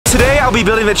I'll be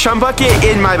building the chum bucket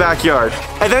in my backyard.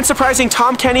 And then surprising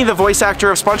Tom Kenny, the voice actor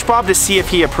of SpongeBob, to see if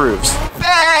he approves.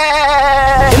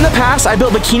 In the past, I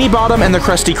built Bikini Bottom and the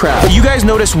Krusty Krab, but you guys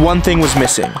noticed one thing was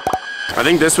missing. I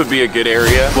think this would be a good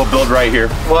area. We'll build right here.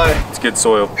 Why? It's good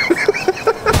soil.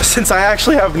 Since I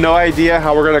actually have no idea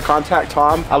how we're gonna contact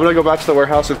Tom, I'm gonna go back to the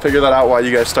warehouse and figure that out while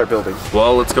you guys start building.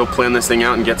 Well, let's go plan this thing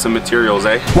out and get some materials,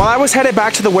 eh? While I was headed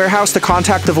back to the warehouse to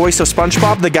contact the voice of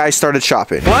SpongeBob, the guys started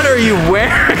shopping. What are you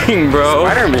wearing, bro?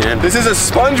 Spider-Man. This is a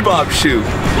SpongeBob shoe.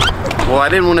 Well, I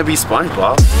didn't want to be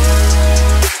SpongeBob.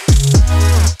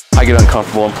 I get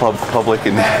uncomfortable in public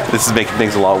and this is making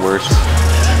things a lot worse.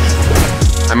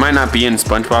 I might not be in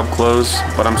SpongeBob clothes,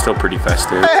 but I'm still pretty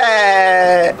festive.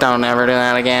 Don't ever do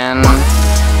that again.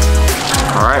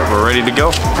 All right, we're ready to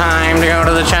go. Time to go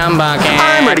to the chum bucket.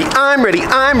 I'm ready, I'm ready,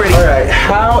 I'm ready. All right,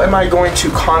 how am I going to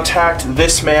contact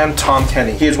this man, Tom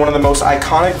Kenny? He is one of the most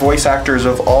iconic voice actors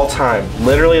of all time.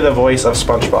 Literally the voice of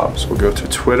SpongeBob. So we'll go to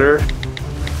Twitter.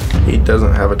 He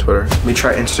doesn't have a Twitter. Let me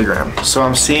try Instagram. So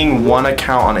I'm seeing one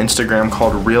account on Instagram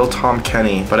called Real Tom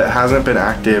Kenny, but it hasn't been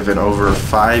active in over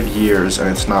 5 years and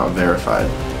it's not verified.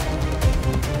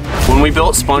 When we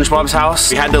built SpongeBob's house,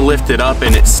 we had to lift it up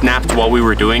and it snapped while we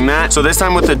were doing that. So this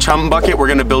time with the chum bucket, we're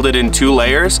gonna build it in 2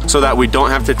 layers so that we don't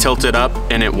have to tilt it up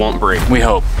and it won't break. We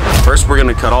hope. First, we're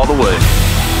gonna cut all the wood.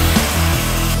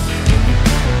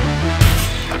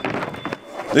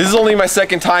 This is only my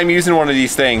second time using one of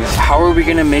these things. How are we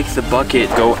gonna make the bucket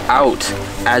go out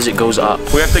as it goes up?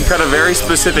 We have to cut a very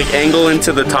specific angle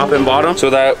into the top and bottom so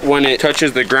that when it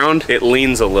touches the ground, it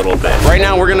leans a little bit. Right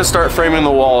now, we're gonna start framing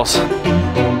the walls.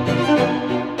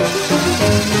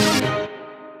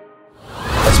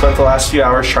 I spent the last few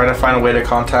hours trying to find a way to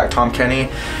contact Tom Kenny.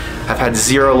 I've had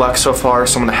 0 luck so far,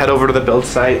 so I'm gonna head over to the build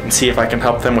site and see if I can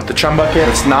help them with the chum bucket.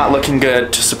 It's not looking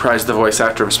good to surprise the voice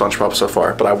actor of SpongeBob so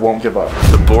far, but I won't give up.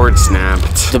 The board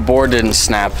snapped. The board didn't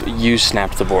snap, you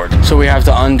snapped the board. So we have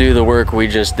to undo the work we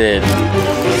just did.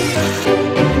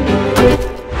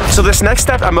 So this next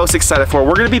step I'm most excited for.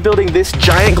 We're gonna be building this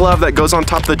giant glove that goes on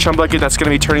top of the chum bucket that's gonna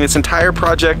be turning this entire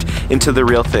project into the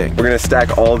real thing. We're gonna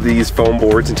stack all of these foam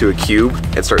boards into a cube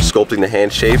and start sculpting the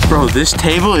hand shape. Bro, this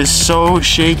table is so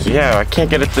shaky. Yeah, I can't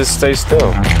get it to stay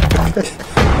still. I'm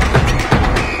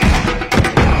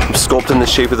sculpting the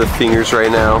shape of the fingers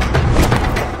right now.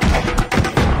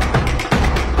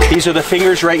 These are the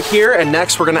fingers right here, and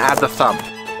next we're gonna add the thumb.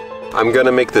 I'm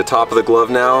gonna make the top of the glove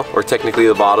now, or technically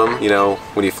the bottom, you know,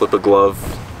 when you flip a glove.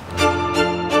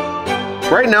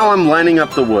 Right now, I'm lining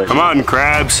up the wood. Come on,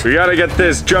 crabs. We gotta get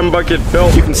this chum bucket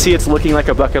built. You can see it's looking like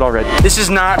a bucket already. This is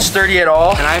not sturdy at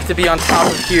all, and I have to be on top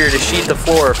of here to sheet the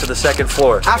floor for the second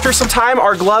floor. After some time,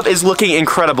 our glove is looking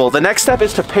incredible. The next step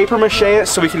is to paper mache it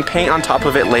so we can paint on top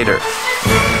of it later.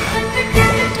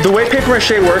 The way paper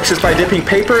mache works is by dipping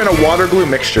paper in a water glue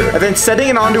mixture and then setting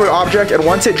it onto an object, and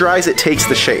once it dries, it takes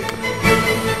the shape.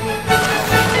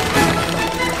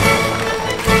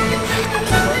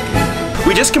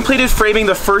 We just completed framing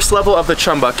the first level of the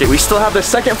chum bucket. We still have the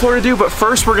second floor to do, but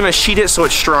first we're gonna sheet it so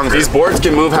it's stronger. These boards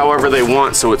can move however they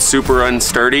want, so it's super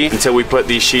unsturdy until we put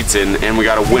these sheets in, and we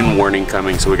got a wind warning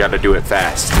coming, so we gotta do it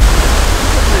fast.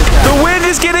 The wind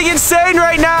is getting insane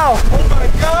right now! Oh my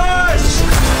gosh!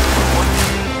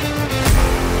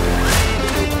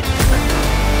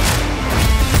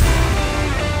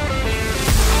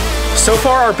 So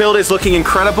far our build is looking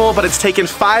incredible, but it's taken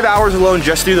 5 hours alone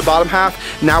just to do the bottom half.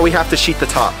 Now we have to sheet the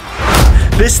top.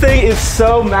 This thing is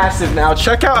so massive now.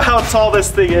 Check out how tall this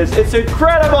thing is. It's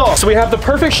incredible. So we have the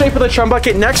perfect shape of the chum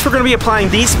bucket. Next we're gonna be applying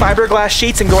these fiberglass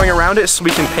sheets and going around it so we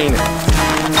can paint it.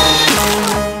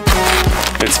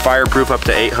 It's fireproof up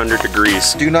to 800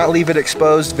 degrees. Do not leave it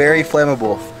exposed, very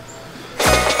flammable.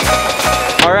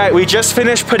 All right, we just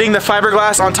finished putting the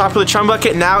fiberglass on top of the chum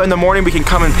bucket. Now in the morning we can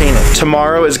come and paint it.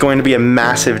 Tomorrow is going to be a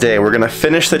massive day. We're gonna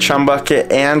finish the chum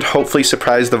bucket and hopefully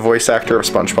surprise the voice actor of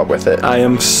SpongeBob with it. I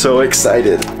am so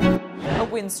excited. A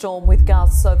windstorm with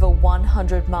gusts over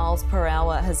 100 miles per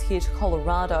hour has hit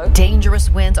Colorado.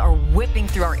 Dangerous winds are whipping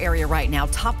through our area right now,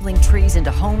 toppling trees into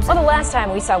homes. Well, the last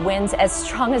time we saw winds as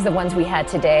strong as the ones we had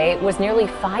today was nearly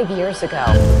 5 years ago.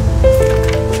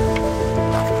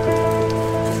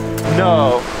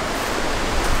 No.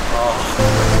 Oh.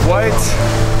 What?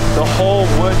 The whole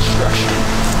wood structure.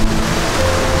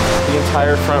 The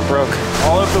entire front broke.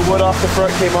 All of the wood off the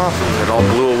front came off. It all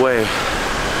blew away.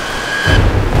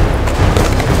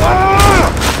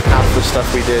 Ah! Half the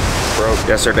stuff we did broke.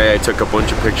 Yesterday I took a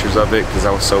bunch of pictures of it because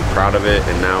I was so proud of it,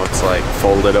 and now it's like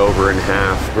folded over in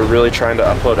half. We're really trying to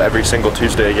upload every single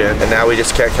Tuesday again, and now we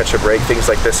just can't catch a break. Things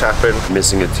like this happen.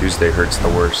 Missing a Tuesday hurts the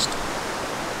worst.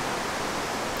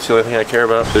 It's the only thing I care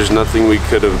about. There's nothing we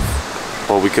could have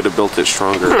Well, we could have built it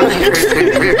stronger.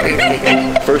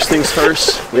 First things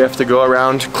first, we have to go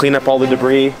around, clean up all the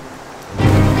debris.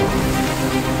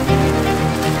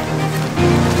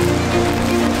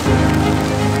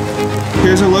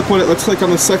 Here's a look what it looks like on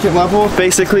the second level.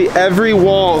 Basically every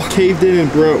wall caved in and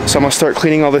broke. So I'm gonna start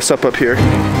cleaning all this up here.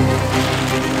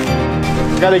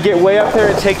 Gotta get way up there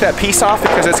and take that piece off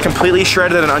because it's completely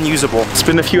shredded and unusable. It's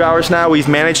been a few hours now. We've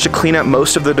managed to clean up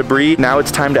most of the debris. Now it's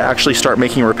time to actually start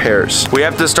making repairs. We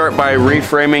have to start by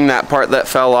reframing that part that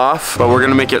fell off, but we're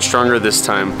gonna make it stronger this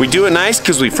time. We do it nice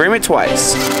because we frame it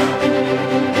twice.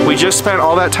 We just spent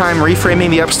all that time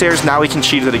reframing the upstairs. Now we can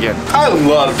sheet it again. I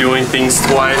love doing things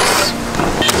twice.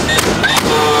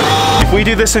 If we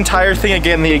do this entire thing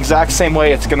again the exact same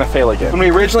way, it's gonna fail again. When we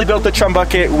originally built the Chum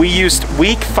bucket, we used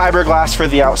weak fiberglass for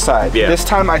the outside. Yeah. This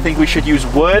time I think we should use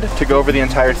wood to go over the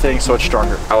entire thing so it's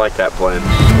stronger. I like that plan.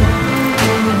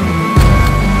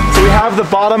 So we have the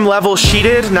bottom level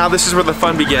sheeted. Now this is where the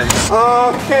fun begins.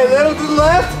 Okay, little to the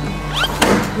left.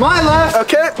 My left.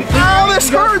 Okay. Ow, this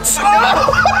hurts.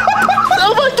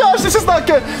 Oh my gosh, this is not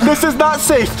good. This is not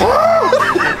safe.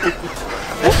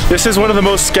 This is one of the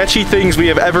most sketchy things we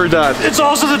have ever done. It's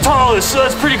also the tallest, so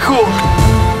that's pretty cool.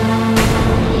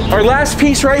 Our last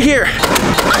piece right here.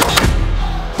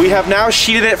 We have now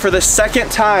sheeted it for the second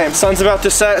time. Sun's about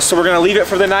to set, so we're gonna leave it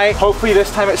for the night. Hopefully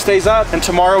this time it stays up, and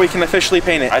tomorrow we can officially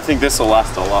paint it. I think this will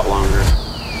last a lot longer.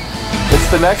 It's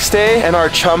the next day, and our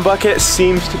Chum bucket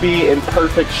seems to be in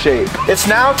perfect shape. It's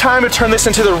now time to turn this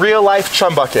into the real life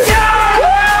Chum bucket.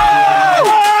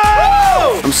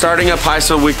 I'm starting up high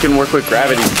so we can work with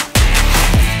gravity.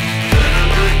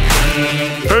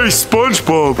 Hey,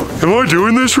 SpongeBob, am I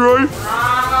doing this right?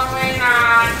 Probably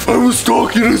not. I was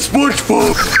talking to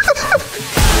SpongeBob.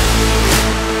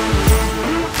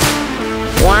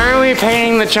 Why are we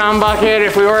painting the Chum bucket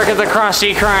if we work at the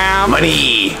Krusty Krab?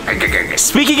 Money.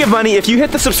 Speaking of money, if you hit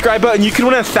the subscribe button, you can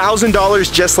win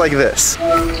 $1,000 just like this.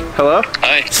 Hello?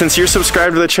 Hi. Since you're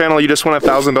subscribed to the channel, you just won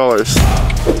 $1,000.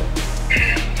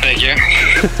 Thank you.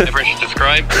 Everyone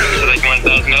subscribe so they can win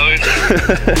 $1,000.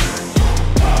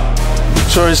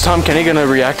 So is Tom Kenny gonna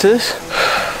react to this?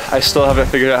 I still haven't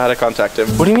figured out how to contact him.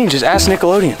 What do you mean? Just ask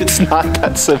Nickelodeon. It's not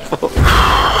that simple.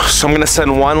 So I'm gonna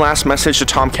send one last message to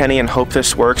Tom Kenny and hope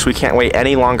this works. We can't wait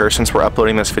any longer since we're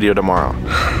uploading this video tomorrow.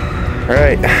 All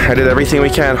right, I did everything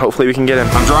we can. Hopefully we can get him.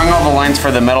 I'm drawing all the lines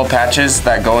for the metal patches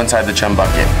that go inside the Chum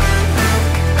bucket.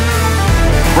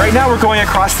 Right now we're going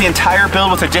across the entire build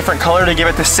with a different color to give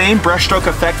it the same brushstroke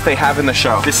effect they have in the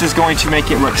show. This is going to make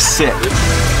it look sick.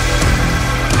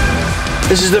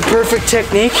 This is the perfect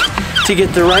technique to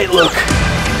get the right look.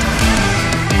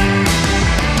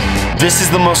 This is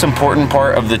the most important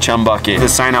part of the Chum bucket. The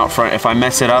sign out front, if I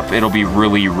mess it up, it'll be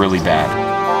really, really bad.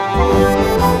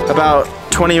 About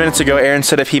 20 minutes ago, Aaron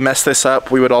said if he messed this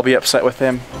up, we would all be upset with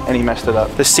him, and he messed it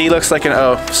up. The C looks like an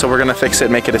O, so we're gonna fix it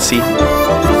and make it a C.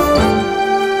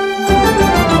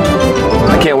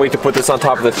 I can't wait to put this on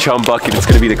top of the Chum bucket. It's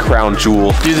gonna be the crown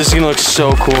jewel. Dude, this is gonna look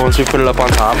so cool once we put it up on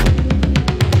top.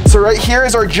 So right here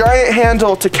is our giant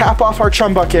handle to cap off our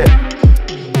Chum bucket.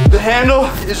 The handle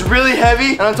is really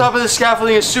heavy, and on top of the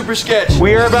scaffolding is super sketch.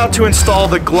 We are about to install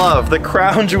the glove, the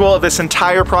crown jewel of this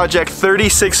entire project,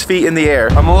 36 feet in the air.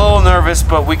 I'm a little nervous,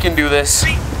 but we can do this.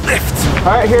 Lift.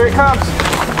 All right, here it comes.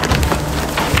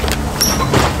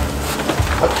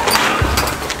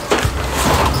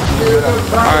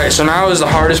 All right, so now is the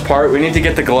hardest part. We need to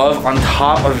get the glove on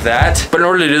top of that. But in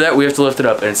order to do that, we have to lift it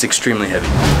up, and it's extremely heavy.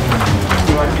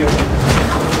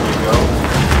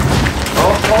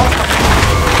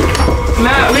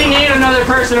 Matt, we need another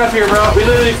person up here, bro. We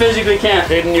literally physically can't.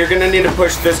 Hayden, you're gonna need to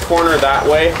push this corner that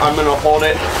way. I'm gonna hold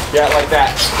it, yeah, like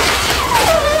that.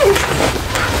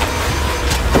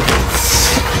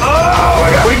 Oh my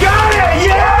God. We got it,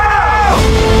 yeah!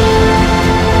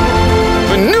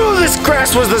 I knew this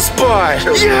grass was the spot.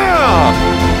 Yeah!